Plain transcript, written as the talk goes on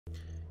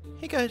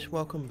Hey guys,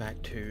 welcome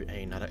back to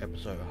another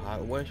episode of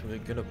Highways. We're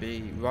gonna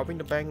be robbing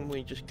the bank.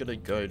 We're just gonna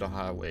go the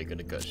highway,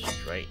 gonna go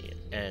straight in,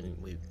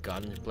 and with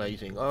guns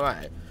blazing.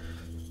 Alright,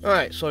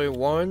 so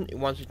Warren,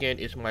 once again,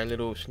 is my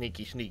little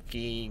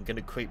sneaky,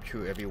 gonna creep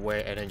through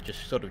everywhere and then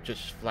just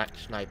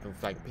snipe and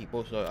flank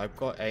people. So I've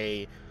got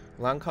a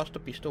Lancaster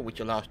pistol which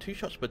allows 2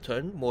 shots per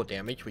turn, more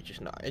damage, which is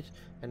nice.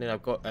 And then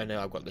I've got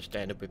the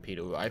standard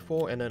repeater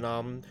rifle, and then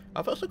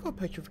I've also got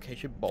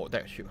petrification bolt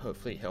that should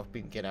hopefully help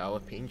me get out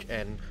of pinch,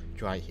 and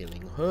dry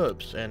healing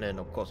herbs, and then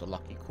of course a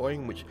lucky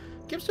coin which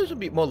gives us a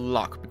bit more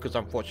luck because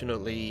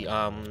unfortunately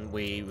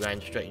we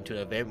ran straight into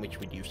the event which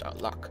reduced our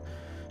luck.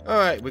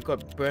 Alright, we've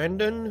got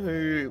Brandon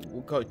who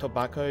got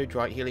tobacco,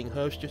 dry healing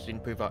herbs just to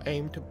improve our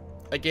aim.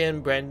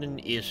 Again, Brandon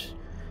is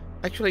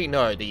actually,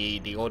 no,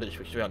 the order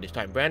switched around this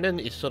time. Brandon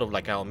is sort of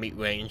like our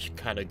mid-range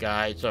kind of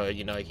guy, so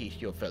you know he's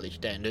your fairly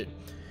standard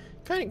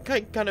kind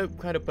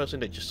of person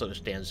that just sort of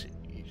stands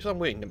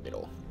somewhere in the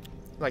middle,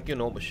 like your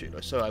normal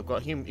shooter. So I've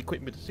got him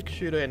equipped with a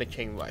 6-shooter and a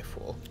chain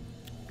rifle,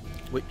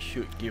 which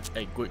should give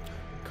a good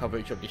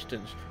coverage of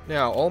distance.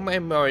 Now, Old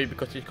Man Murray,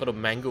 because he's got a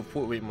mango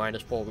foot with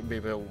 -4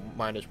 with a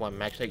 -1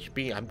 max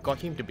HP, I've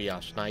got him to be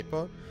our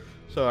sniper.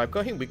 So I've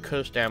got him with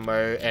cursed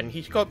ammo, and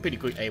he's got pretty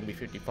good aim with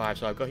 55,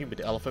 so I've got him with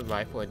the elephant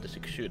rifle and the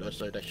 6-shooter,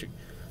 so that should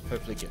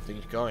hopefully get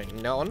things going.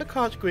 Now on the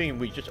card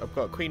screen, I've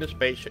got Queen of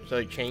Spades,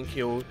 so Chain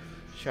Kill,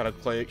 Shadow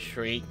Cloak,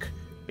 Shriek,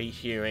 Beast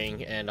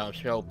Hearing, and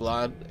Smell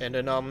Blood. And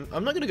then I'm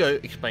not gonna go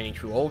explaining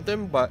through all of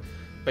them, but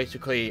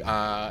basically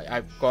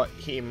I've got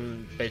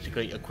him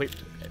basically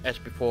equipped as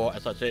before,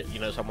 as I said, you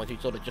know, someone who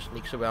sort of just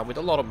sneaks around with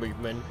a lot of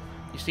movement.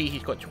 You see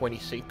he's got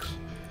 26.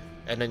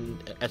 And then,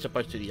 as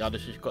opposed to the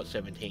others, he's got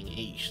 17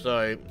 each.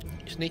 So,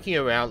 sneaking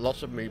around,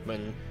 lots of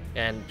movement,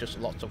 and just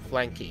lots of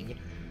flanking.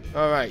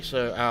 Alright,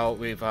 so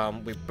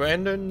with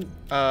Brandon,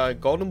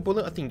 Golden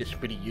Bullet, I think that's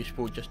pretty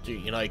useful just to,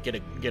 you know, get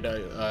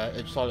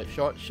a solid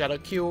shot. Shadow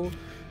Kill,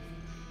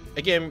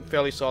 again,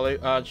 fairly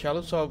solid.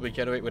 Shadow Sword,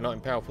 Regenerate, we're not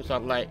in powerful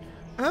sunlight.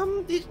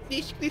 This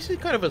is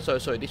kind of a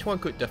so-so. This one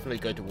could definitely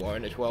go to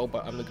Warren as well,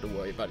 but I'm not going to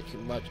worry about it too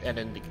much. And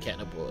then the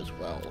Cannibal as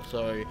well.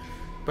 So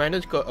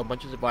Brandon's got a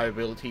bunch of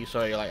survivability,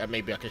 so like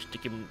maybe I can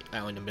stick him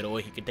out in the middle,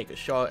 he can take a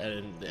shot,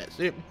 and that's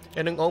it.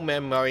 And then Old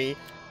Man Murray,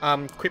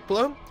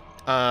 Crippler,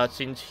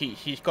 since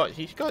he's got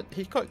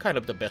kind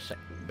of the best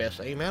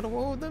aim out of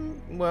all of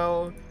them.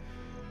 Well,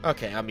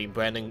 okay, I mean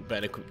Brandon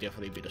could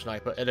definitely be the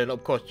sniper, and then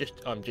of course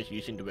I'm just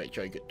using the red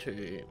joker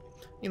to,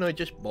 you know,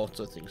 just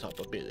bolster things up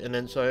a bit. And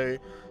then so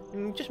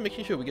just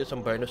making sure we get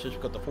some bonuses.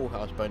 We've got the full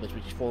house bonus,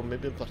 which is 4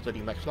 movement plus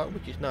 30 max luck,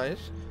 which is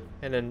nice.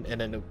 And then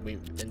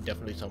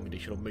definitely some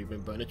additional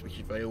movement bonus, which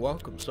is very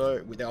welcome.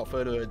 So without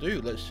further ado,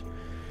 let's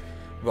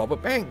rob a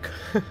bank.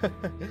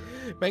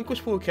 Bank was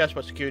full of cash,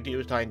 but security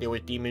was dying. There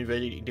was demons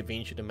ready to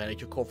intervene should the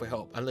manager call for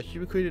help. Unless you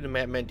recruited a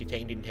madman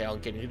detained in town,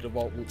 getting into the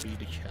vault would be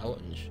the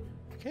challenge.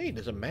 Okay,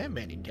 there's a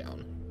madman in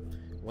town.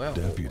 Wow.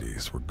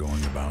 Deputies were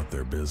going about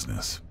their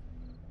business.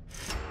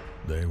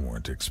 They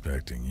weren't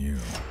expecting you.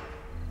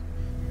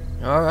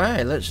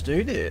 Alright, let's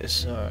do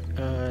this. Now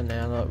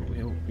that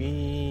will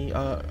be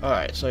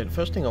alright, so the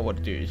first thing I want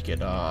to do is get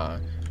well,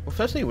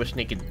 firstly we're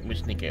sneaking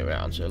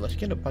around, so let's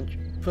get a bunch.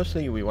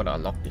 Firstly we want to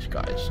unlock this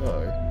guy,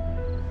 so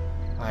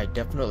I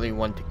definitely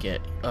want to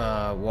get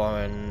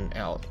Warren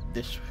out.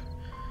 This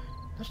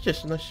let's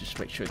just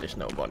make sure there's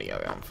nobody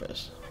around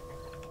first.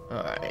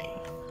 Alright.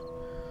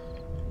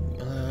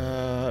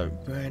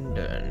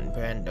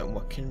 Brandon,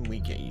 what can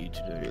we get you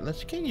to do?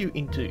 Let's get you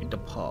into the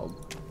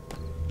pub.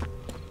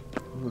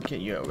 We'll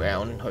get you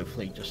around,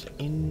 hopefully just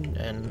in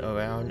and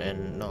around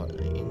and not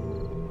in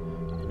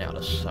and out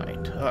of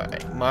sight.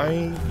 Alright,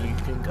 Murray, you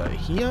can go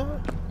here.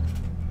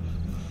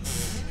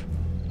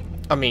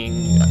 I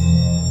mean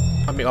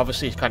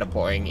obviously it's kind of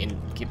boring in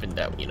given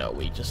that, you know,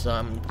 we just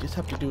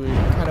have to do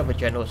kind of a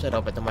general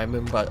setup at the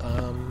moment, but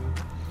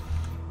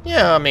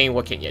yeah, I mean,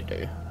 what can you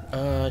do?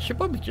 Should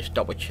probably just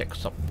double check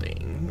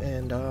something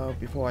and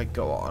before I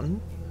go on.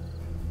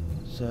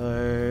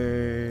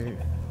 So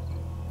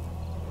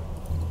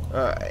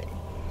alright.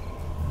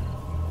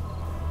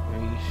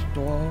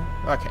 Restore.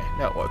 Okay,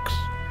 that works.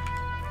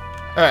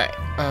 Alright,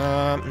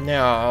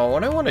 now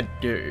what I want to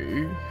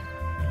do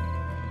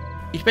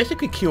is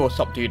basically kill or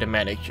subdue the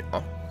manager.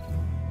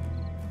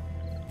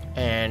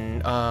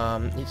 And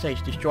it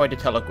says destroy the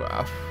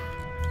telegraph.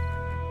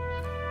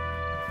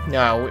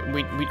 Now,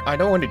 I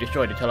don't want to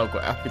destroy the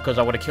telegraph because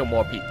I want to kill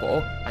more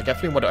people. I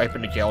definitely want to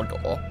open the jail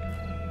door.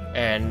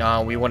 And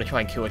we want to try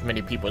and kill as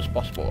many people as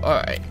possible.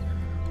 Alright.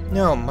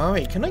 Now,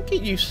 Murray, can I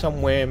get you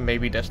somewhere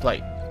maybe that's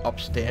like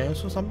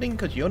upstairs or something?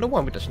 Because you're the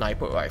one with the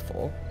sniper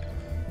rifle.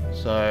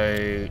 So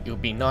it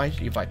would be nice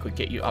if I could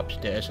get you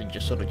upstairs and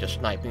just sort of just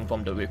sniping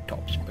from the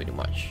rooftops pretty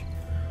much.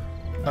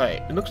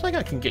 Alright, it looks like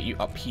I can get you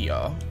up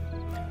here.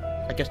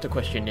 I guess the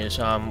question is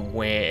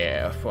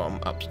where from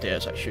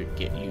upstairs I should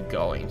get you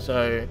going.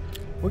 So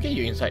we'll get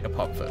you inside the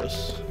pub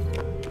first.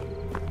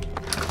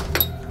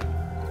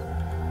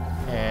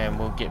 And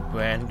we'll get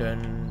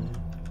Brandon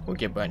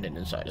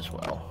inside as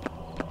well.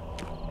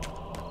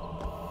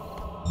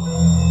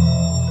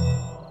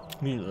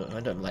 I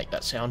don't like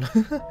that sound.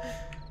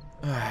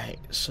 Alright,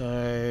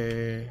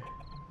 so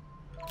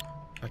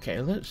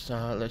okay, let's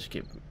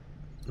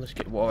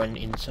get Warren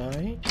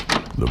inside.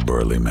 The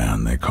burly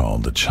man they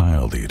called the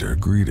Child Eater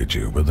greeted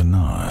you with a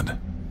nod.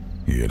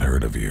 He had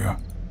heard of you.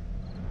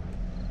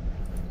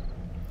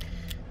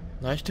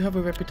 Nice to have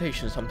a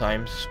reputation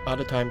sometimes,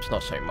 other times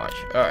not so much.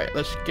 Alright,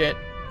 let's get...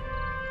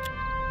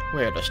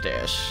 Where are the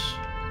stairs?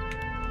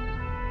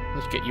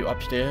 Let's get you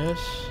upstairs.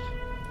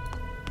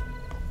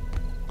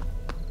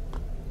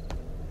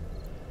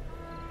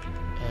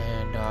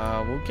 And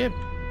we'll get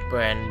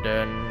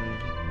Brandon.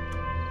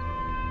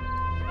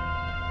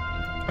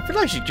 I feel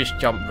like I should just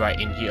jump right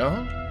in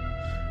here.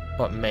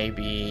 But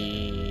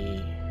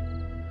maybe...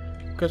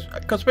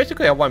 Because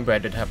basically I want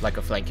Brandon to have like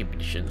a flanking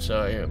position,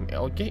 so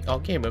I'll get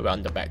him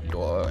around the back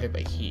door over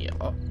here.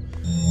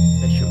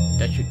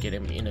 That should get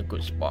him in a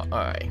good spot.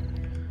 Alright.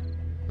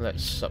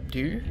 Let's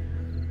subdue.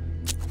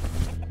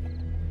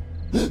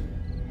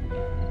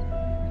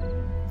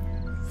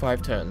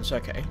 Five turns,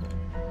 okay.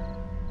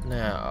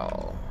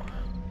 Now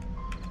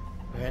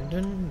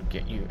Brandon,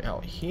 get you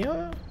out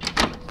here.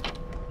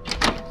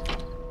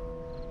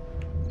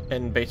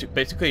 And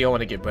basically I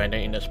want to get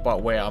Brandon in a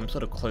spot where I'm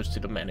sort of close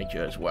to the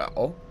manager as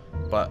well.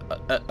 But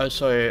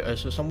so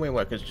somewhere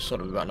where I can just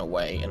sort of run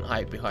away and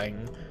hide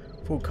behind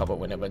full cover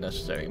whenever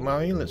necessary.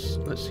 Mari, let's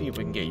see if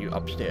we can get you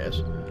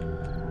upstairs.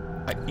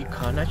 You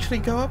can't actually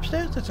go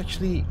upstairs? That's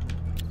actually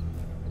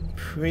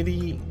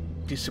pretty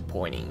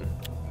disappointing.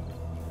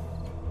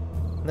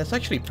 That's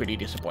actually pretty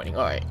disappointing.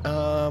 Alright,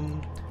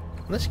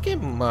 let's get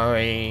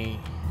Murray.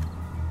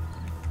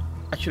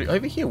 Actually,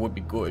 over here would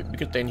be good,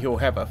 because then he'll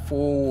have a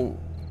full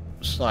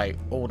sight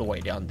all the way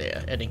down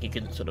there, and then he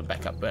can sort of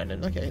back up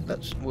Brandon. Okay,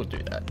 we'll do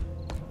that.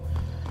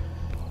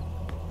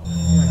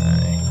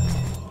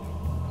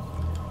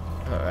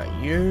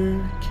 Alright,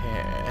 you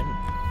can...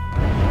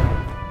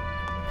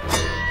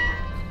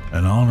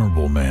 An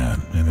honorable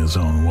man in his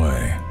own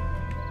way,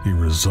 he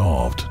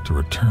resolved to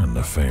return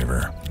the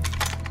favor.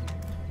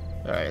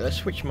 Alright, let's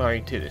switch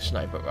Murray to the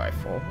sniper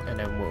rifle, and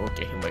then we'll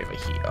get him over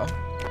here.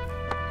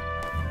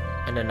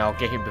 And then I'll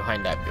get him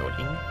behind that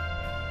building.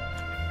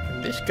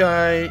 And this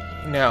guy,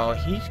 now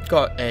he's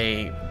got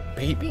a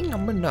baby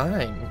number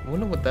 9.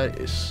 Wonder what that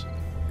is.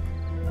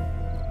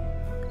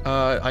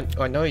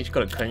 I know he's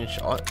got a cone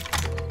shot,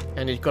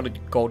 and he's got a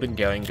golden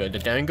Derringer. The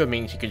Derringer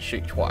means he can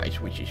shoot twice,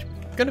 which is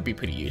gonna be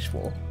pretty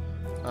useful.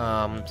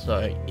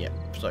 So yeah.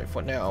 So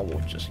for now, we'll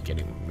just get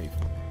him moved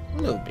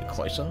a little bit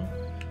closer.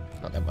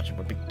 Not that much of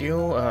a big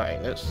deal.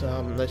 Alright,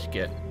 let's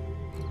get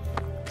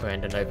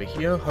Brandon over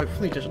here.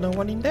 Hopefully there's no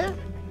one in there.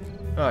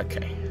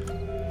 Okay.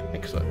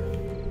 Excellent.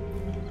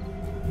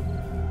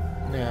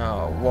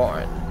 Now,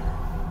 Warren.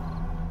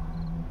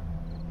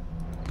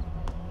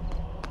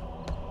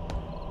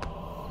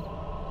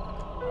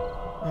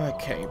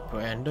 Okay,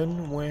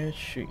 Brandon, where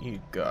should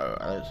you go?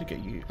 Let's get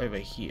you over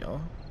here.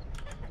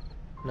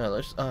 No,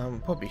 let's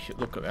probably should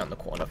look around the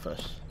corner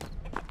first.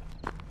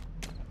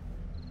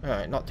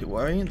 Alright, not to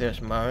worry.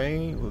 There's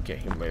Murray. We'll get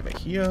him over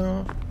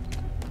here.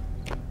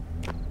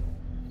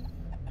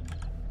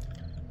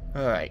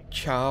 Alright,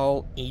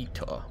 Child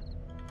Eater.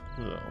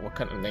 Ugh, what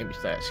kind of name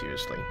is that,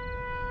 seriously?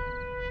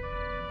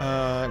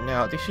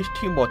 Now this is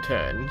 2 more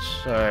turns,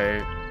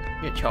 so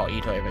get Child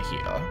Eater over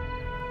here.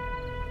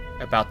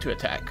 About to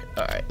attack.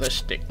 Alright, let's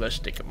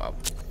stick him up.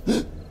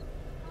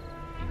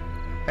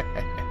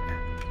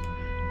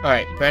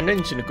 Alright,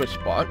 Brandon's in a good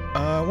spot.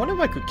 I wonder if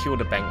I could kill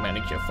the bank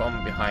manager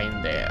from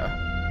behind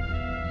there.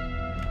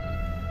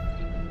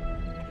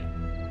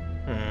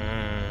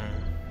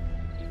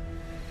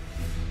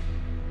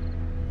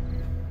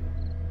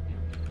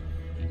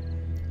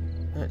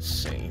 Let's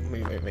see,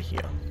 move over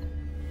here.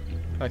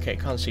 Okay,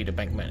 can't see the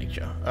bank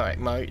manager. Alright,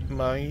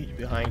 Murray's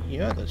behind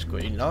here, that's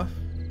good enough.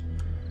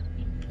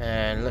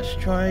 And let's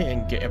try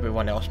and get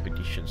everyone else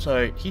positioned.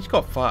 So, he's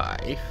got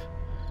 5.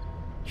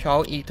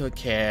 Child Eater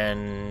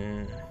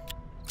can...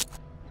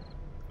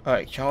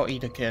 Alright, Child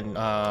Eater can,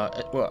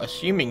 well,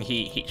 assuming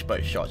he hits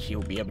both shots,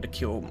 he'll be able to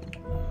kill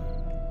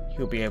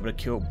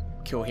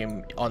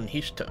him on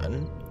his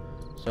turn.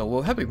 So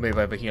we'll have him move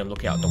over here and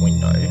look out the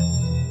window.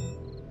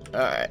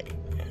 Alright.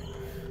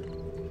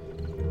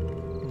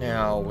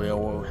 Now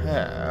we'll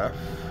have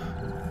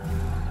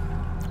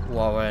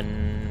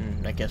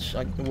Warren. I guess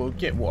we'll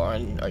get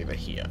Warren over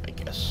here, I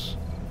guess.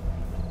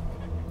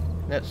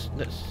 That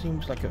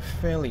seems like a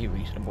fairly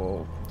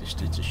reasonable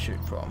distance to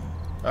shoot from.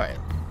 Alright.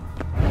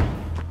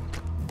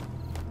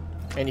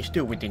 And he's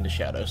still within the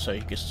shadow, so he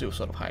can still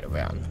sort of hide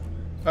around.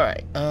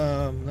 Alright,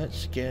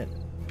 let's get...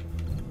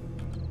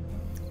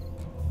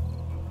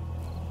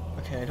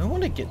 Okay, I don't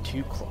want to get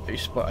too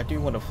close, but I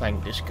do want to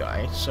flank this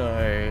guy, so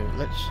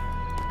let's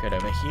get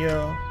over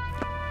here.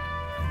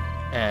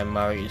 And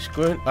Murray is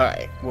good.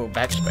 Alright, we'll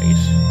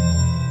backspace.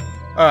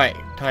 Alright,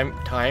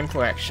 time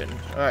for action.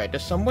 Alright,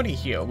 there's somebody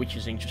here, which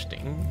is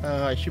interesting.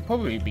 I should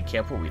probably be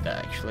careful with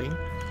that, actually.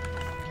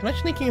 Can I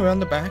sneak around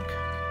the back?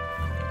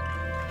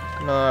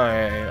 No,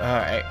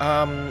 alright,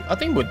 I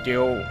think we'll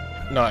deal...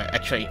 No,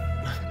 actually,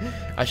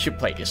 I should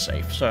play this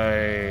safe.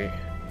 So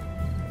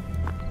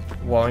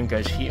Warren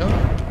goes here.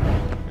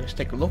 Let's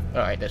take a look.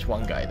 Alright, there's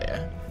one guy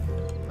there.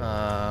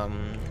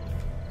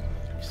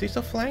 Is this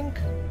a flank?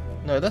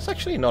 No, that's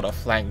actually not a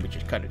flank, which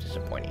is kind of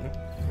disappointing.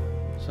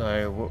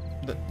 So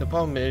the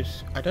problem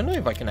is, I don't know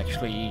if I can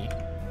actually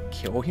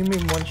kill him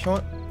in one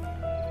shot.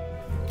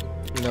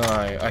 No,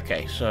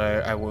 okay,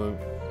 so I will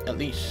at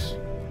least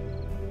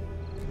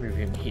move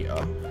him here.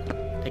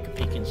 Take a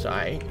peek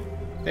inside.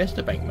 There's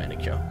the bank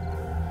manager.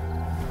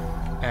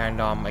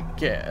 And I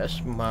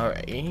guess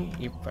Murray,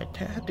 if I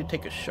had to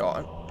take a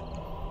shot,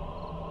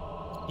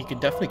 you can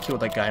definitely kill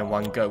that guy in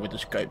one go with the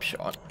scope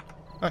shot.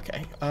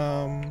 Okay,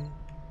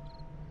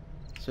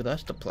 so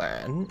that's the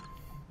plan.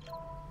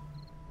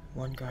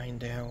 One guy in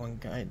there, one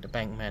guy, the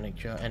bank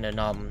manager, and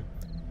then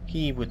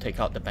he would take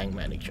out the bank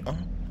manager.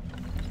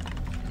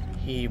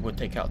 He would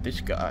take out this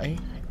guy,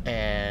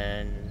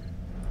 and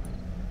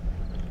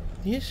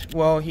yes,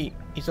 well,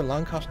 he's a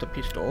Lancaster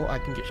pistol. I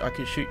can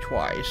shoot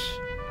twice.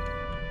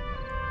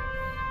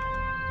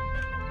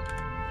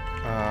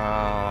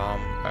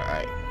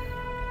 Alright.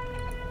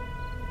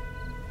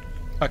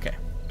 Okay,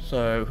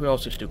 so who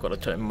else has still got a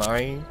turn?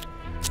 Murray.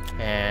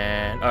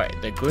 And alright,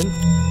 they're good.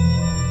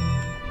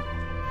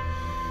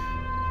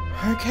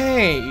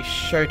 Okay,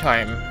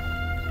 showtime.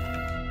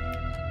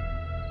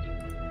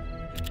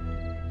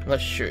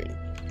 Let's shoot.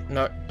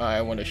 No,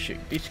 I want to shoot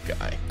this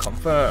guy.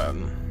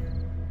 Confirm.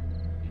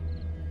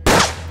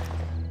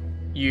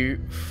 You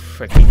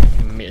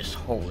freaking missed.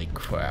 Holy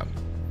crap.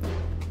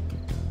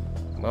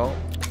 Well,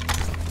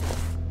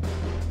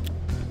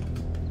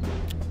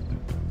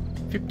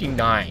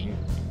 59.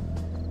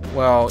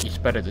 Well, it's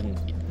better than.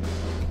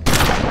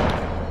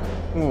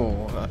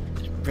 Ooh,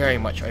 it's very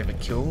much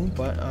overkill,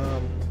 but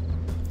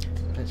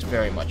it's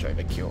very much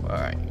overkill.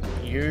 Alright,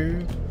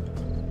 you.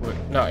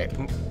 No,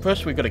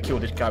 first we gotta kill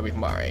this guy with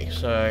Murray.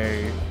 So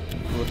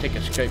we'll take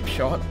a scope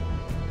shot,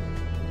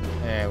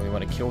 and we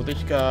want to kill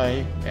this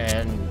guy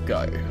and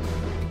go.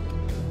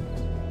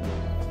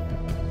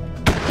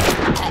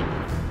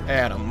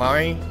 Out of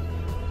Murray.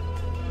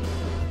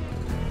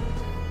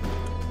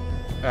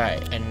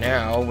 Alright, and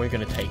now we're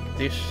gonna take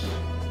this.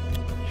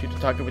 Shoot the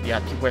target with the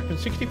active weapon.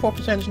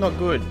 64% is not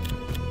good.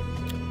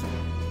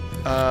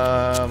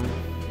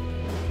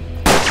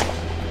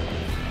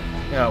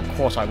 Now, of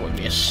course I would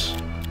miss.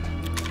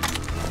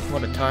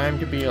 What a time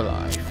to be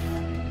alive.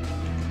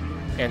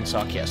 And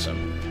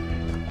sarcasm.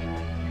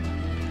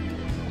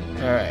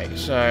 Alright,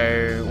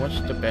 so what's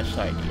the best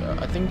idea?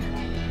 I think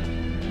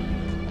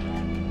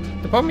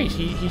the problem is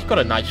he's got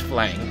a nice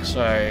flank,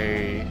 so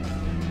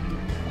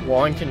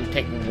Warren can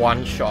take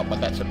one shot, but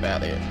that's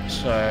about it.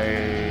 So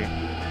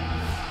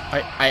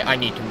I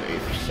need to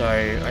move. So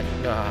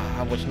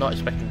I was not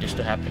expecting this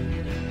to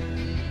happen.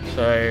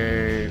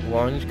 So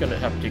Warren's gonna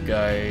have to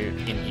go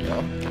in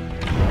here,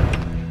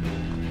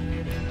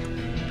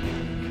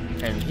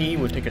 and he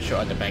will take a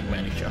shot at the bank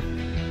manager.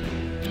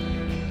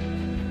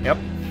 Yep.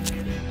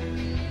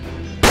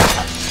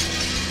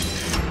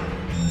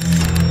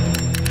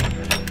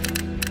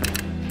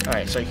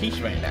 Alright, so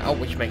he's ran out,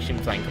 which makes him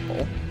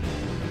flankable.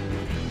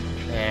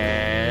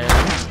 And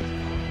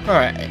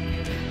alright.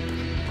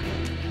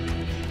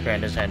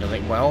 Brandon's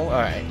handling well.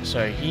 Alright,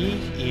 so he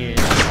is.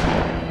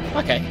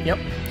 Okay, yep.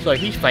 So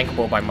he's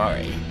flankable by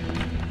Murray.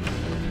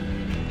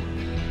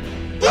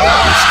 The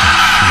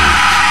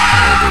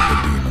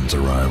demon's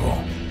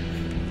arrival.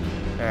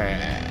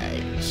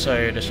 Alright,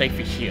 so the safe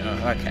is here.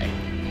 Okay.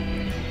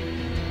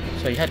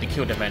 So you had to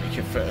kill the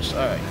manager first.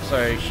 Alright,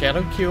 so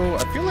shadow kill.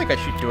 I feel like I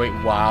should do it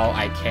while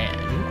I can.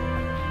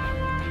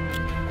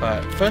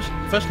 But first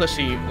let's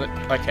see.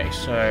 Okay,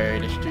 so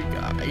there's two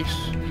guys.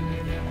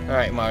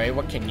 Alright, Murray,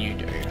 what can you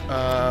do?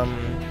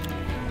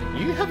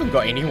 You haven't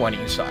got anyone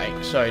in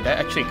sight, so that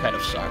actually kind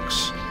of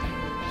sucks.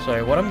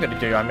 So what I'm gonna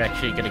do, I'm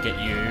actually gonna get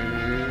you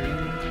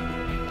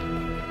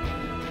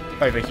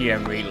over here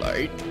and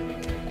reload.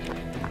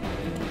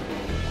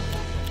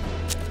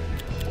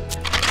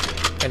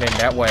 And then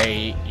that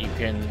way you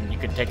can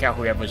take out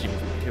whoever's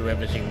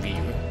in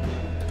view.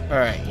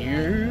 Alright,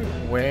 you,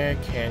 where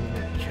can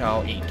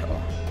Chow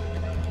Eater?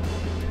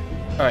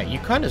 Alright, you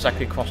can't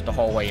exactly cross the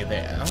whole way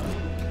there.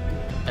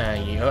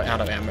 And you're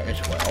out of ammo as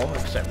well,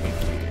 except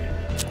with you.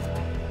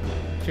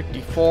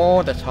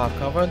 54, that's half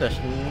cover, that's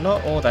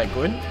not all that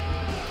good.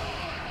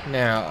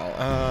 Now,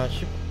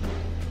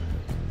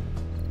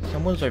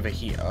 someone's over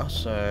here,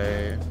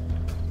 so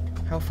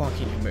how far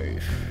can you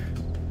move?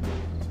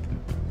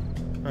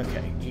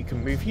 Okay, you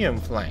can move here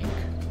and flank,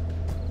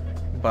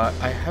 but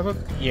I have a,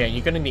 yeah,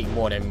 you're gonna need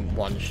more than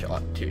one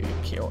shot to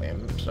kill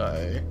him,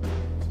 so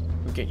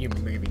we'll get you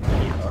moving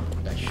here.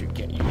 That should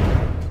get you.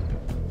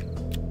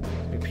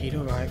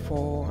 Repeater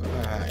rifle,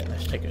 alright,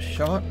 let's take a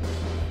shot.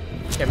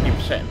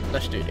 70%,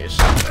 let's do this.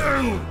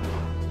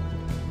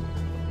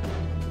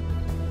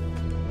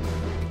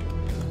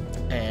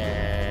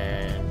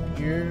 And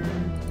you,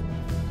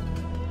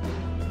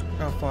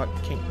 how far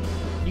can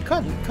you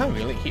can't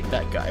really hit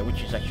that guy,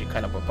 which is actually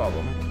kind of a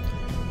problem.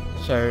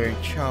 So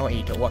Chow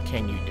Eater, what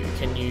can you do?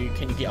 Can you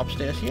get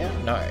upstairs here?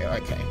 No,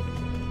 okay.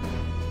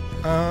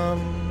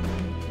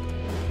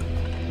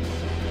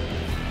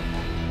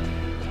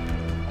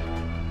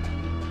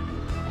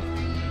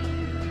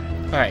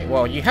 Alright,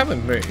 well, you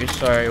haven't moved,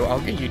 so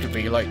I'll get you to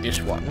reload this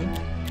one.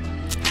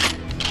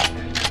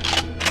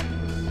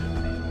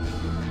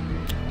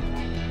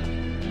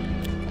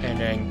 And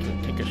then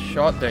take a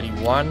shot,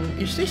 31.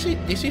 This is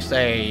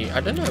a, I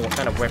don't know what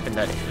kind of weapon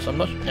that is. I'm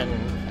not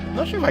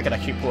sure if I can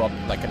actually pull up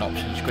like an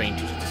option screen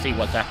to see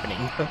what's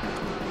happening.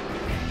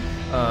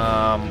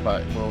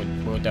 But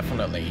we'll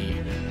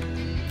definitely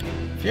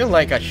feel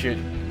like I should.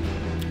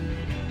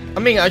 I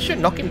mean, I should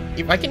knock him.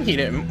 If I can hit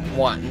him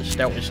once,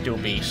 that would still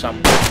be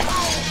something.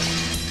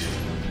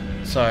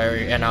 So,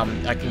 and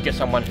I can get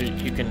someone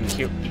who can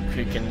kill,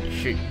 who can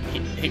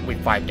hit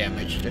with 5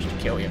 damage just to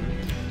kill him.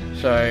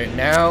 So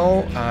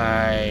now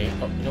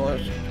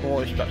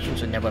all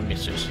instructions are never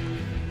misses.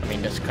 I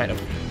mean, that's kind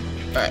of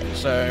alright.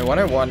 So what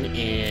I want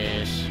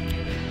is,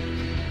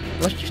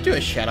 let's just do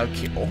a shadow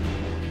kill.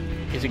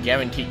 It's a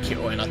guaranteed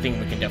kill, and I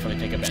think we can definitely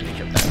take advantage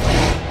of that.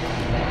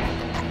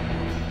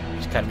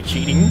 Kind of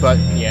cheating, but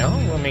yeah,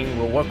 I mean,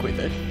 we'll work with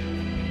it.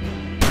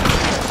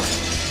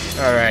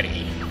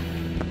 Alrighty.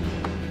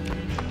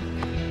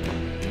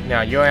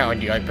 Now you're out in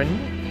the open,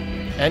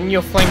 and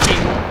you're flanking.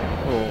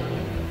 Oh.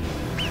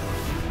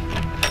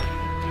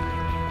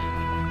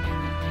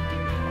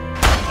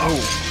 Oh.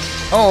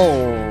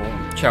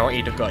 Oh. Chow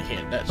Eater got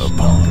hit. That's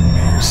upon the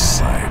mere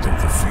sight of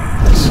the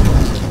fiends,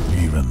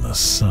 even the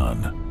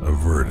sun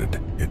averted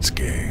its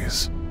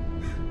gaze.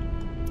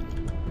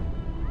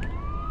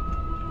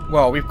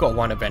 Well, we've got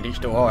one advantage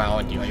to all out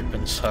in the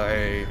open,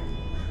 so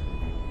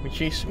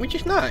which is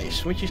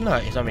nice.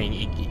 I mean,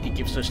 it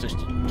gives us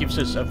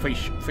a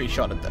free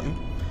shot at them.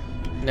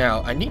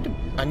 Now, I need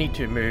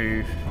to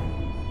move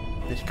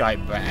this guy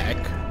back.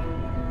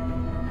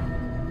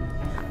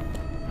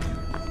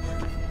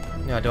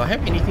 Now, do I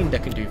have anything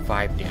that can do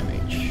 5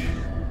 damage?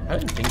 I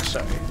don't think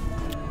so.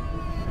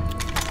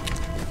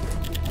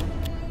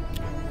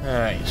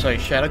 Alright, so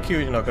Shadow Q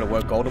is not going to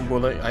work. Golden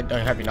Bullet, I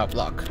don't have enough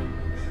luck.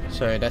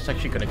 So that's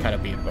actually going to kind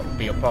of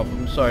be a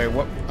problem. So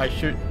what I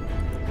should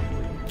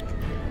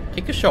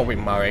take a shot with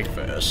Murray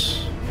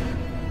first.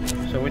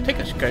 So we'll take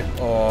a scope,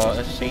 or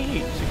let's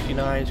see,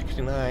 69.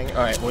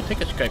 Alright, we'll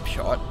take a scope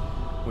shot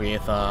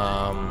with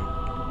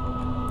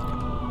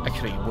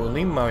actually we'll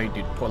leave Murray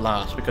for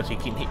last because he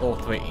can hit all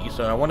 3.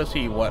 So I want to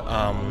see what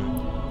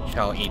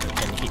Chow Eater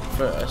can hit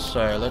first.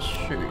 So let's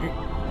shoot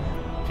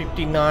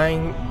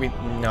 59 with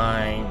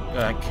 9.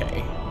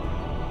 Okay.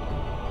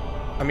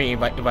 I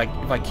mean, if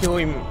I kill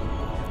him,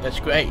 that's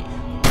great.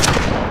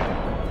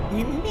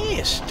 We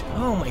missed!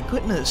 Oh my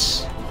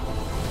goodness.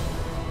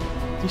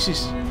 This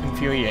is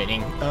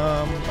infuriating.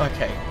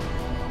 Okay.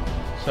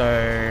 So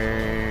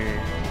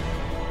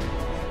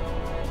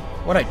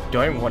what I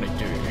don't want to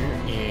do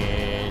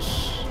is,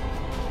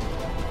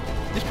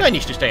 this guy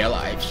needs to stay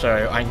alive,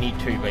 so I need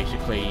to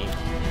basically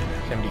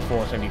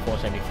 74.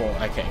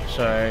 Okay,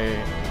 so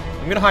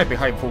I'm gonna hide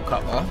behind full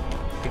cover,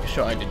 take a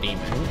shot at the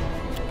demon.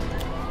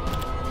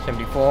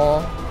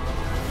 74.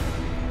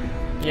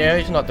 Yeah,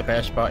 it's not the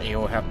best, but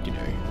he'll have to do.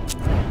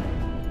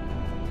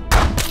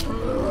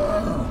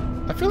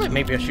 I feel like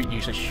maybe I should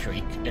use a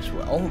shriek as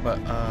well, but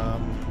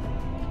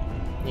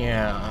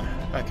yeah,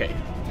 okay.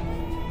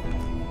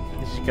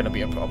 This is gonna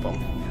be a problem.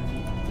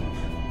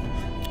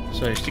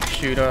 So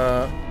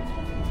 6-shooter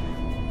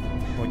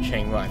or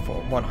chain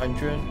rifle,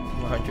 100,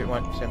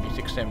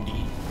 176,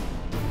 70.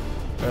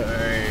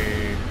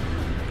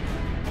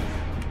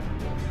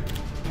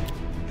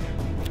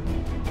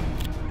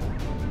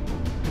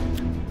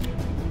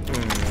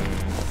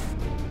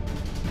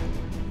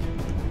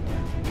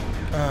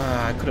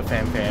 I could have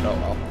fanfared, oh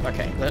well.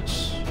 Okay,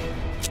 let's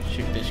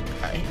shoot this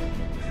guy.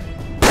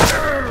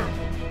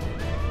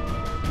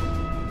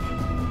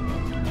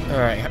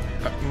 Alright,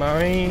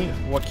 Murray,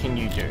 what can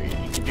you do?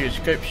 You can do a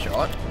scope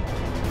shot.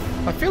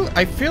 I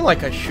feel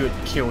like I should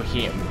kill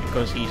him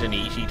because he's an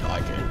easy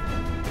target.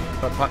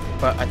 But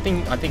I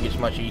think it's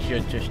much easier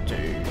just to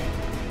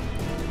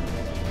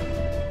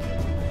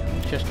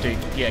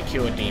yeah,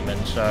 kill a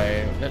demon. So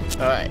that's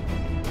alright.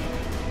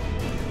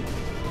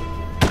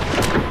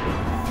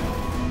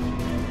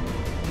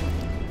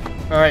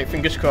 Alright,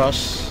 fingers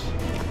crossed.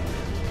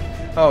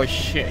 Oh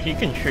shit, he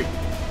can shoot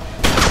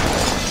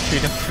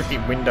a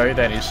freaking window.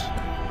 That is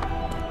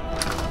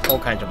all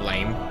kinds of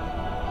lame.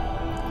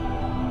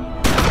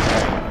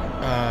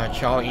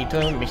 Chow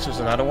Eater misses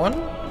another one.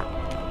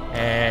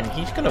 And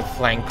he's gonna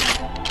flank.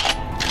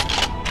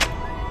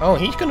 Oh,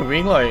 he's gonna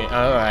reload.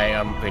 Alright,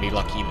 I'm pretty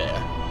lucky there.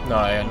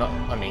 No, not,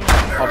 I mean,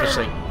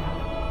 obviously.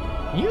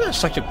 You are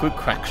such a good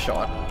crack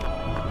shot.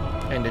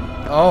 And then,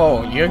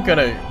 oh, you're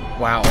gonna,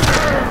 wow.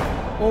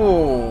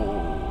 Oh,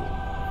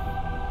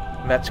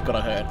 that's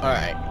gonna hurt.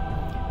 Alright.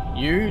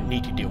 You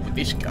need to deal with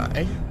this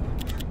guy.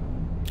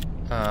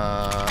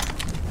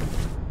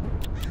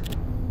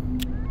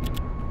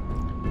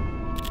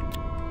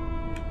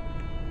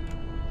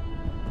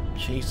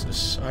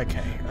 Jesus.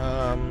 Okay.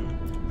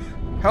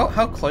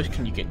 How close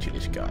can you get to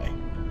this guy?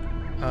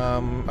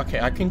 Okay,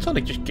 I can sort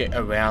of just get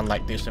around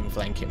like this and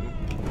flank him.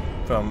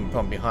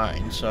 from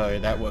behind, so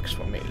that works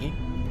for me.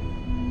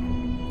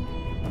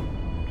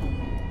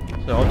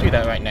 So I'll do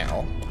that right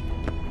now.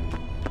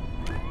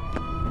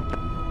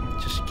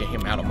 Just get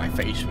him out of my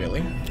face,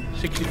 really.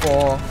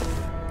 64,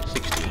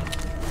 60.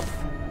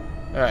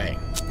 Alright.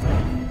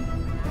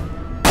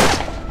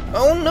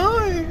 Oh no!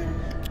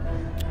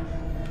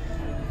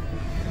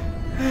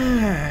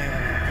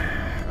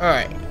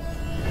 Alright.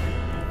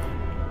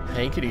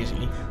 Take it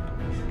easy.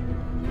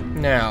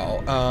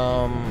 Now,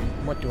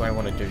 what do I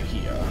want to do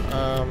here?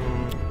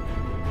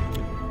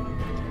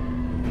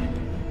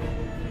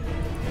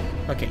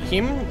 Okay,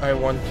 him I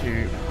want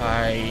to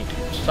hide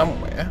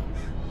somewhere.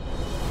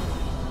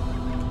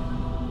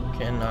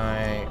 Can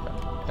I...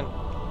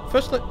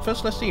 First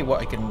let's see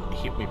what I can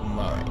hit with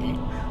Murray.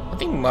 I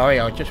think Murray,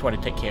 I just want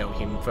to take care of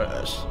him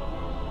first.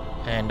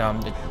 And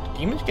the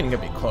demon's getting a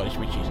bit close,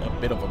 which is a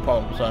bit of a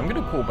problem. So I'm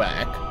going to pull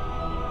back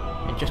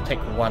and just take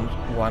one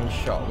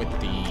shot with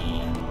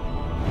the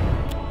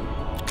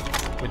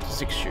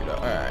 6-shooter.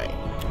 Alright.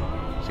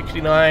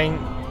 69.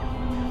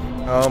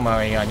 Oh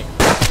Murray, I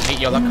need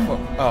your luck for...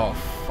 Oh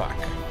fuck.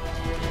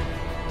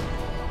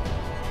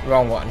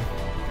 Wrong one.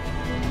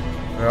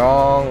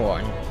 Wrong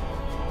one.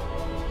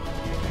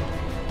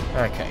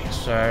 Okay,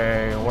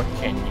 so what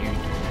can you do?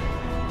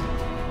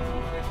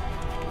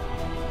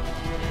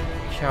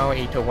 Chow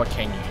Eater, what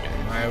can you do?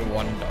 I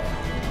wonder.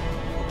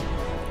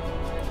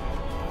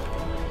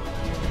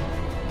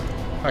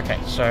 Okay,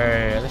 so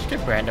let's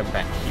get Brandon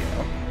back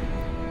here.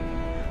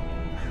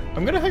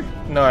 I'm gonna hope...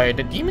 No,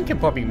 the demon can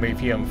probably move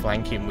here and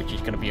flank him, which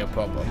is gonna be a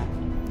problem.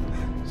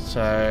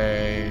 So...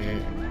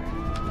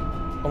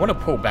 I want to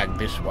pull back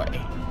this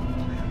way.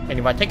 And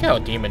if I take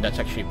out a demon, that's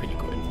actually pretty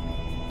good.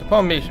 The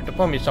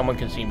problem is someone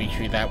can see me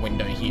through that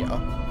window here.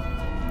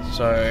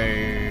 So...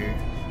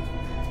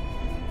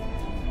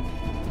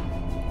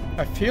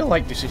 I feel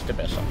like this is the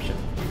best option.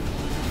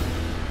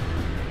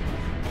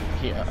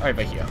 Here,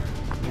 over here.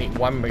 Need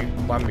one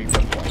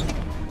movement point.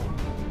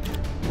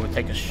 We'll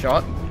take a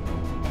shot.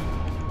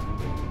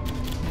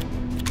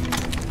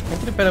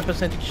 Make it a better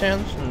percentage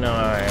chance? No,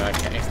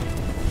 okay.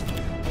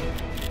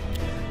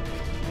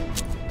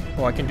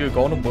 Oh, I can do a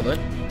golden bullet.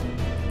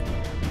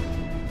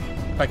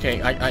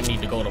 Okay, I need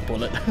the golden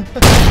bullet.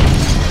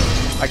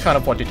 I can't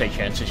afford to take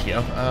chances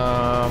here.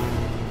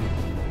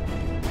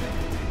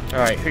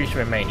 Alright, who's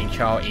remaining?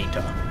 Chow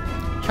Eater.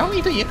 Chow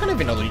Eater, you're kind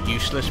of in a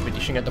useless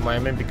position at the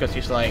moment because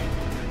it's like...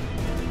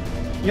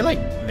 You're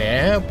like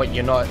there, but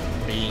you're not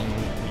being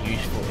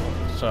useful.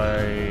 So...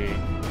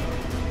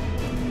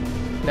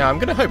 Now, I'm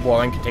gonna hope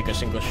Warren can take a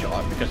single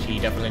shot because he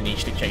definitely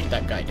needs to chase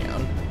that guy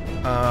down.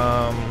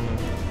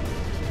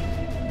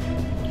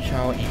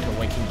 Chow Eater,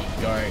 where can you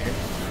go?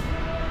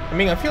 I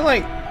mean, I feel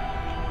like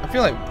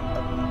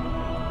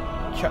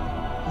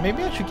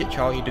maybe I should get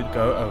Chow Eater to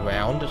go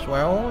around as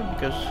well,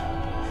 because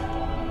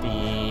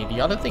the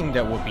other thing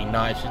that would be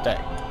nice is that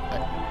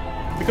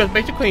because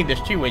basically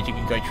there's two ways you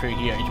can go through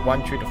here. It's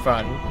one through the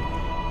front,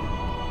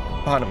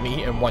 pardon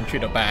me, and one through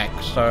the back.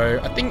 So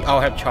I think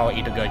I'll have Chow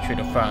Eater go through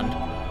the front.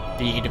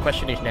 The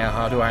question is now,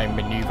 how do I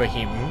maneuver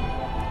him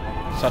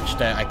such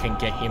that I can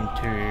get him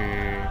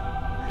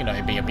to, you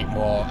know, be a bit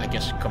more, I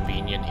guess,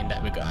 convenient in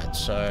that regard.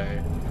 So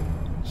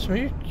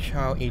smooth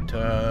Chow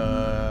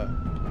Eater.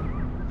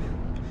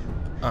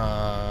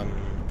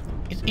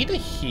 It's either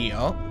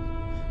here,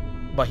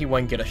 but he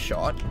won't get a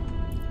shot,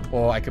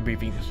 or I could be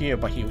here,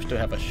 but he will still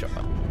have a shot.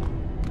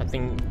 I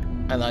think,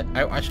 and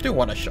I still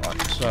want a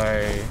shot. So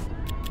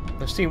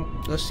let's see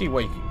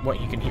what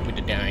you can hit with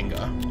the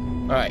Dagger.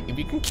 All right, if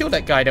you can kill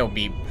that guy, that would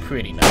be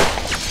pretty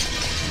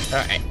nice. All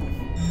right.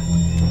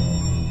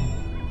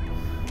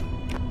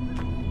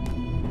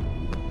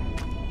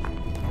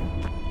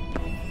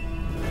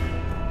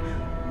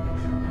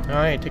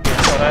 Alright, take a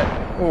shot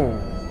at... Oh,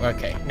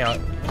 okay. Now,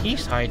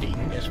 he's hiding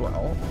as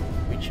well,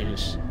 which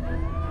is...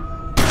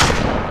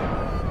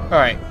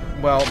 Alright,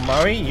 well,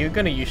 Murray, you're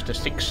gonna use the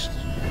 6...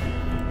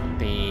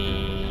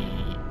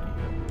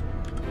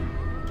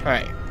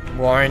 Alright,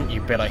 Warren,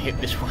 you better hit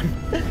this one.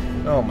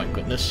 Oh my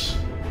goodness.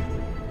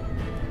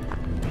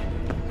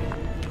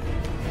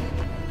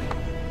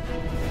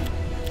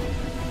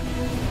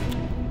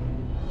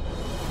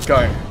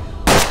 Go.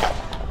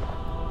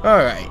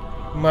 Alright,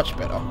 much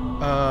better.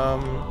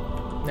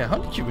 Now, how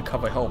did you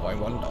recover health, I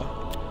wonder?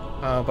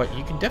 But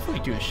you can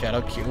definitely do a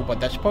shadow kill, but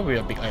that's probably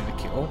a big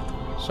overkill.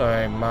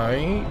 So,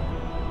 Murray,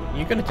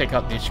 you're gonna take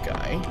out this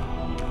guy.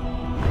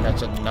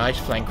 That's a nice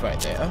flank right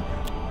there.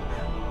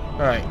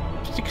 Alright,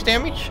 6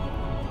 damage?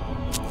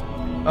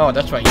 Oh,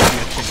 that's right, you do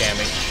extra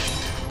damage.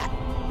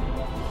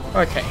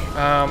 Okay,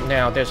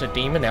 now there's a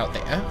demon out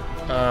there.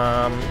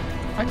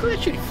 I could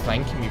actually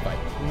flank him if I...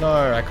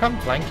 No, I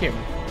can't flank him.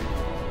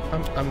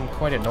 I'm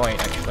quite annoyed,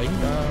 actually.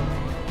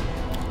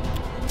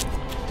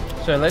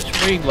 So let's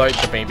reload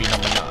the baby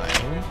number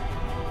 9.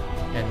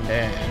 And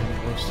then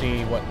we'll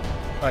see what...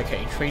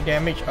 Okay, 3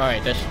 damage.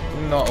 Alright, that's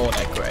not all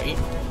that great.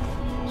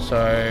 So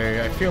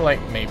I feel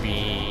like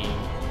maybe...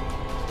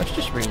 Let's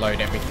just reload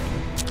everything.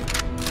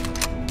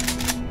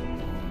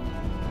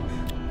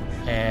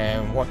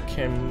 And what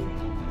can...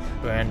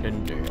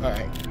 Brandon do?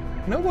 Alright.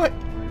 You know what?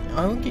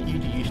 I'll get you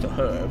to use the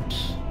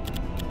herbs.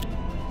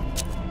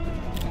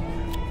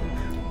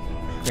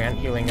 Grant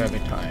healing over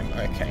time.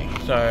 Okay.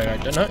 So I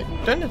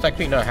don't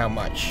exactly know how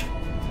much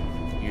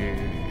you.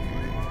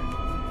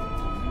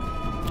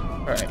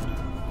 Alright.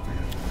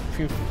 If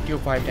you deal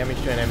 5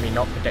 damage to an enemy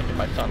not protected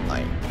by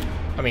sunlight.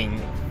 I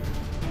mean,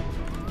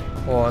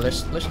 or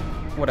let's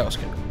what else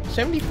can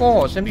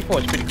 74 is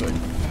pretty good.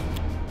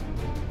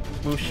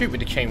 We'll shoot with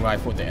the chain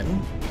rifle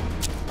then.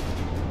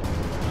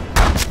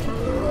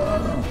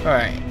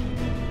 Alright.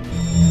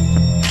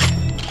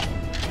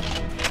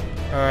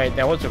 Alright,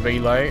 that was a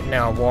reload.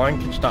 Now Warren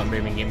can start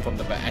moving in from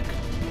the back.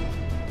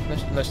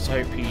 Let's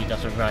hope he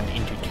doesn't run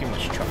into too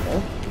much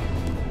trouble.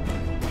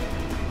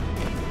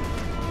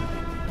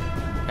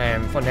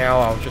 And for now,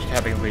 I'll just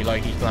have him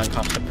reload his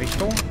Lancaster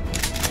pistol.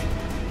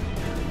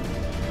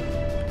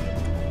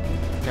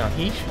 Now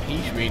he's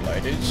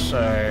reloaded, so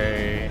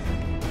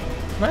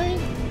can I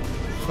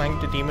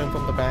flank the demon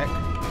from the back?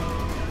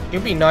 It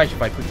would be nice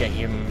if I could get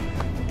him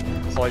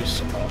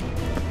closer.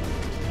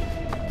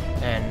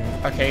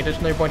 And okay,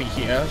 there's nobody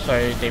here,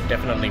 so they've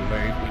definitely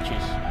moved, which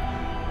is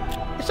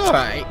it's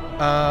alright.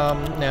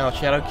 Now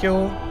Shadow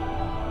Kill.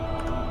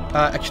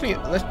 Actually,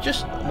 let's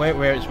just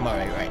where is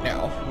Murray right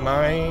now?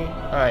 Murray,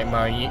 alright,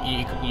 Murray,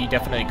 you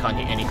definitely can't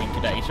hit anything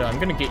today, so I'm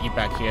gonna get you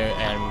back here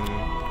and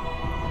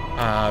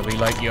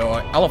reload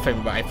your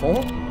elephant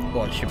rifle,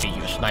 or it should be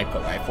your sniper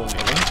rifle,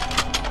 really.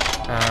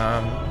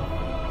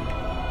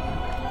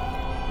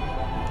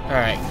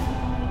 Alright,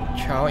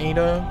 Child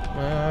Eater.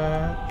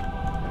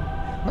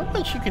 Not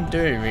much you can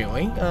do,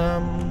 really.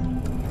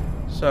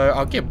 So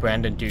I'll get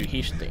Brandon do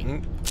his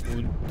thing.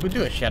 We'll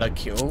do a Shadow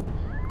Kill.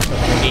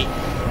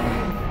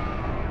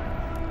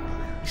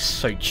 He's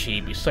so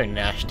cheap, he's so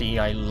nasty,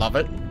 I love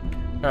it.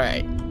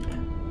 Alright.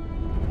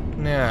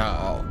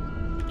 Now,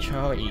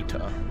 Child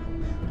Eater.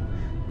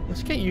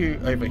 Let's get you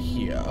over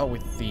here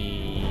with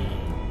the...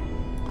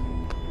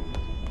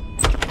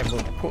 And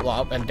we'll pull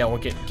up and then we'll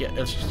get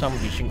some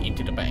vision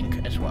into the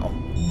bank as well.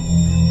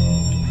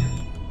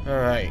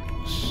 Alright,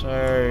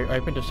 so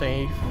open the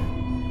safe.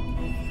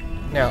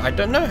 Now, I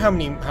don't know how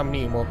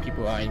many more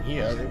people are in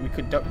here. We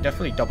could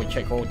definitely double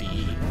check all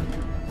the...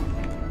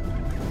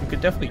 We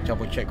could definitely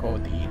double check all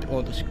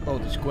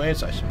the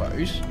squares, I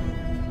suppose.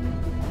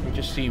 And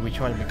just see which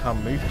one we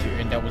can't move to,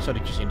 and that will sort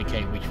of just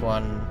indicate which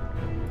one,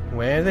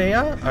 where they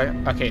are.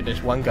 Okay,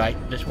 there's one guy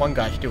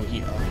still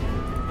here,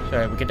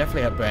 so we could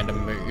definitely have Brandon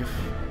move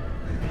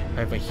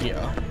over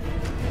here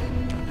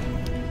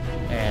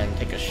and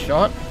take a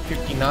shot.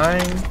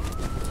 59,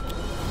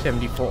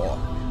 74.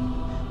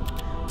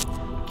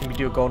 Can we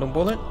do a golden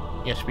bullet?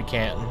 Yes, we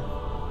can.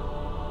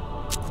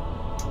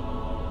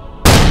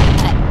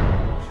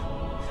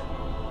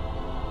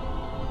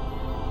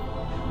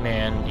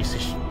 Man, this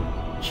is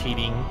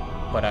cheating,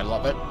 but I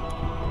love it.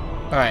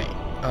 Alright,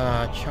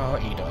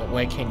 Child Eater,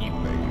 where can you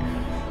move?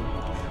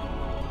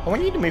 I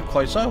want you to move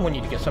closer, I want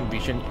you to get some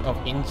vision of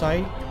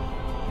inside.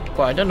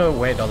 But I don't know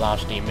where the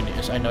last demon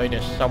is. I know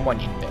there's someone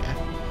in there.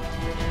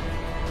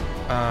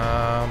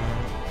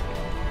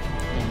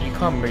 And you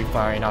can't move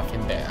far enough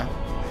in there.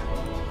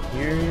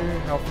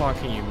 How far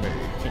can you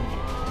move?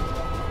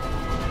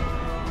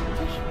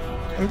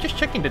 I'm just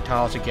checking the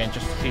tiles again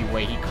just to see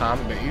where he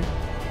can't move,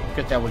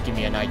 because that would give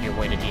me an idea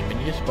where the demon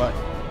is, but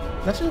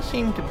doesn't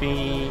seem to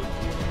be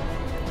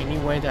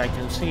anywhere that I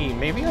can see.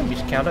 Maybe I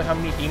miscounted how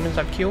many demons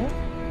I've killed?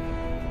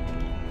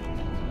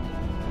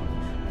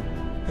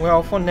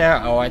 Well, for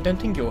now, I don't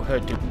think it'll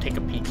hurt to take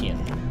a peek in,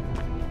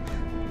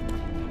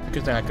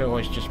 because then I could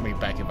always just move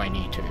back if I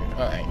need to.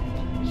 Alright,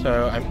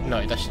 so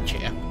no, that's the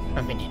chair.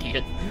 I'm an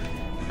idiot.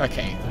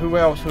 Okay, who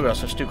else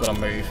has still got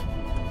to move?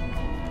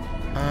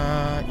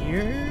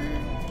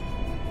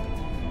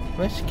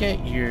 Let's get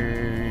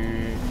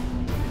you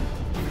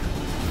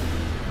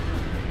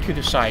to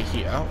the side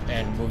here,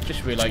 and we'll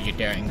just reload your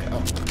daring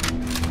girl.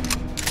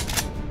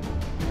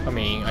 I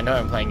mean, I know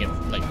I'm playing it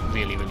like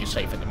really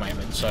safe at the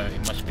moment, so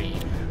it must be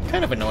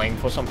kind of annoying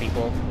for some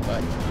people,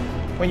 but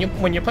when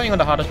you're playing on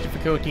the hardest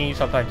difficulty,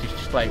 sometimes it's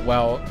just like,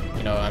 well,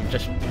 you know, I'm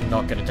just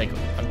not gonna take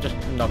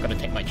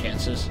my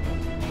chances.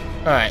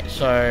 Alright,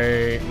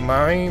 so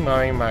Murray,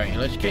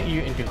 let's get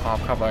you into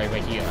half cover over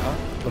here,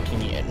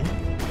 looking in.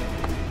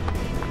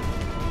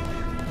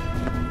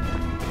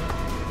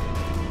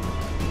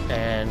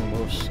 And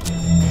we'll...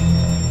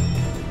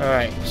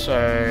 Alright, so...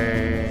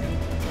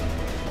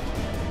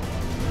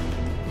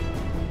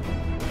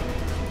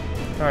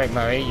 Alright,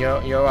 Murray,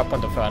 you're up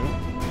on the front.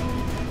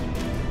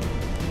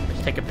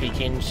 Let's take a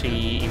peek in,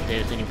 see if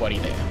there's anybody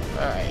there.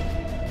 Alright.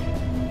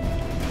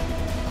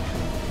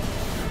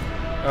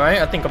 Alright,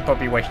 I think I'm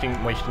probably wasting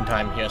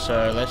time here,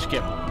 so let's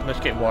get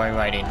Warren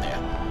right in there.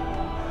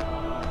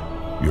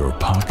 Your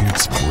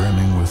pockets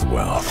brimming with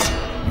wealth,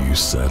 you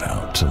set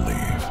out to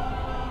leave.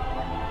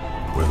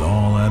 With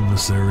all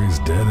adversaries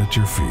dead at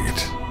your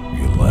feet,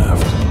 you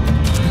left.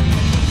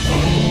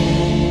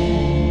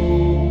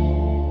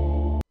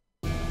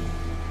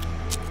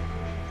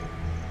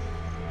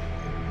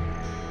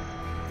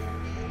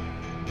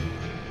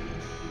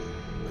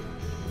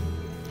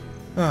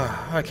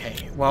 Okay,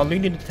 while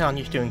leading the town,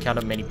 you still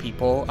encounter many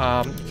people.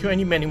 Kill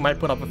any men who might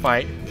put up a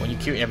fight. When you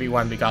kill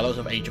everyone, regardless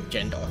of age or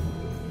gender.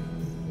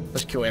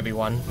 Let's kill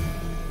everyone.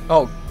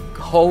 Oh,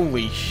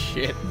 holy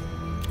shit.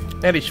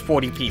 That is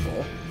 40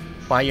 people.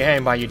 By your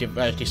hand, by your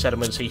device, the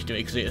settlement cease to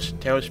exist.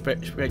 Terror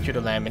spread through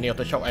the land. Many of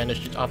the shop owners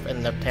just up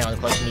and left town,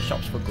 closing the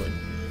shops for good.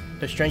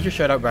 The stranger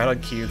showed up right on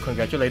cue,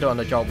 congratulated on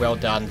the job well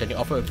done, then he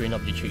offered a boon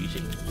of your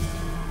choosing.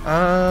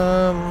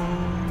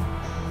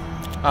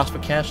 Ask for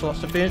cash,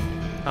 lost a bit.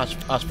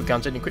 Ask for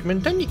guns and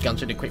equipment. Don't need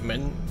guns and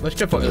equipment. Let's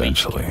go for elite.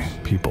 Eventually,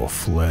 people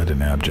fled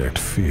in abject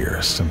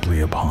fear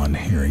simply upon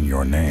hearing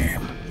your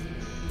name.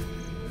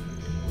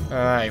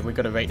 Alright, we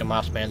gotta raid the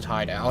masked man's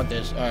hideout.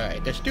 There's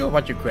still a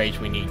bunch of graves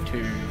we need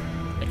to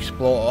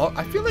explore.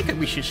 I feel like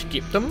we should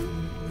skip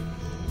them.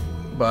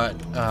 But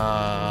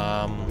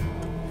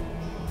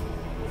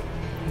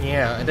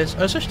yeah, there's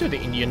also still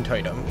the Indian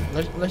totem.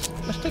 Let's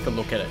take a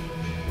look at it.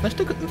 Let's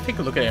take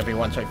a look at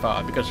everyone so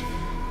far because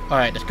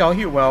alright, the skull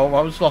healed well.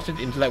 What was lost in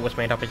intellect was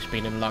made up in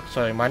speed and luck.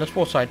 So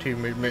 -4 side 2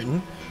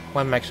 movement,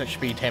 1 max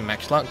speed, 10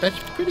 max luck. That's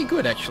pretty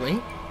good actually.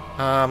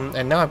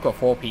 And now I've got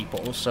 4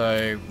 people,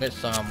 so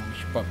let's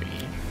should probably.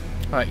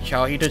 Alright,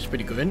 Charlie does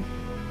pretty good.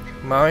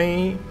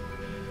 My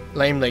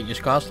lame late, your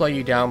scars slow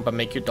you down but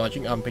make your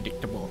dodging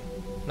unpredictable.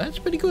 That's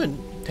pretty good.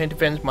 10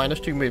 defense,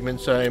 -2 movement,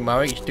 so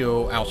Murray is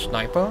still our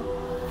sniper.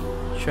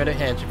 Shredded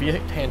hands, if you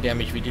hit hand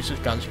damage, reduces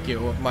gun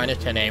skill,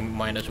 -10 aim,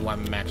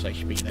 -1 max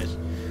HP. That's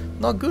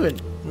not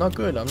good. Not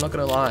good, I'm not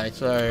gonna lie.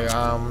 So,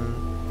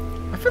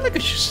 I feel like I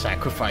should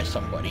sacrifice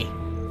somebody.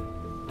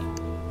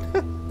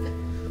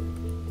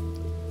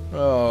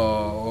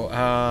 Oh,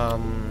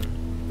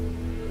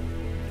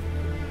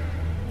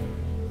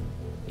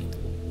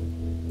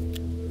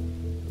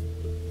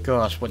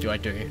 gosh, what do I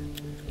do?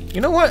 You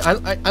know what?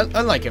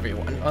 I like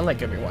everyone. I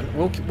like everyone.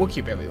 We'll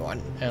keep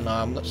everyone. And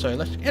so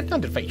let's head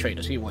down to Fake Trade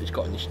to see what he's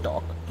got in his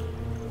stock.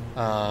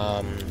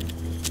 Got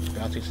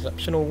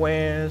exceptional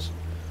wares.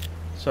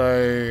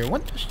 So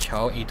what does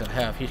Charles Eater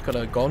have? He's got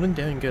a golden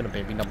dangling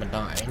baby number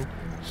 9.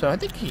 So I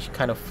think he's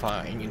kind of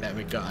fine in that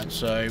regard.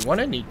 So what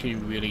I need to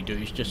really do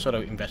is just sort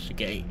of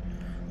investigate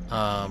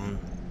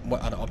what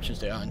other options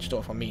there are in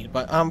store for me.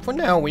 But for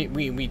now,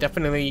 we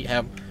definitely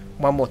have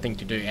one more thing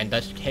to do, and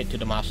that's head to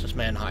the Master's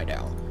Man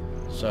hideout.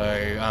 So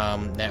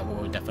that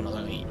will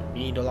definitely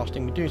be the last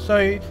thing we do.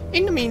 So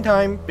in the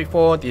meantime,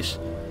 before this,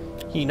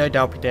 he no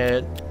doubt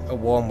prepared a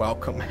warm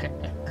welcome.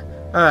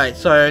 Alright,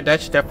 so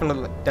that's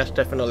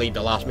definitely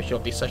the last mission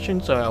of this session,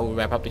 so I will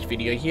wrap up this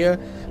video here.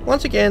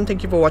 Once again,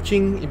 thank you for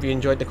watching. If you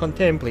enjoyed the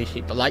content, please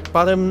hit the like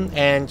button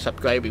and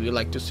subscribe if you'd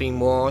like to see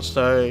more.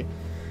 So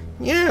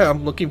yeah,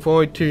 I'm looking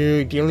forward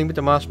to dealing with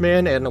the Masked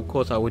Man, and of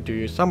course I will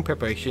do some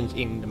preparations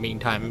in the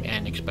meantime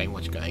and explain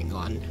what's going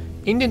on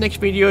in the next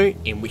video,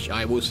 in which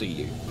I will see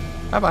you.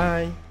 Bye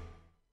bye!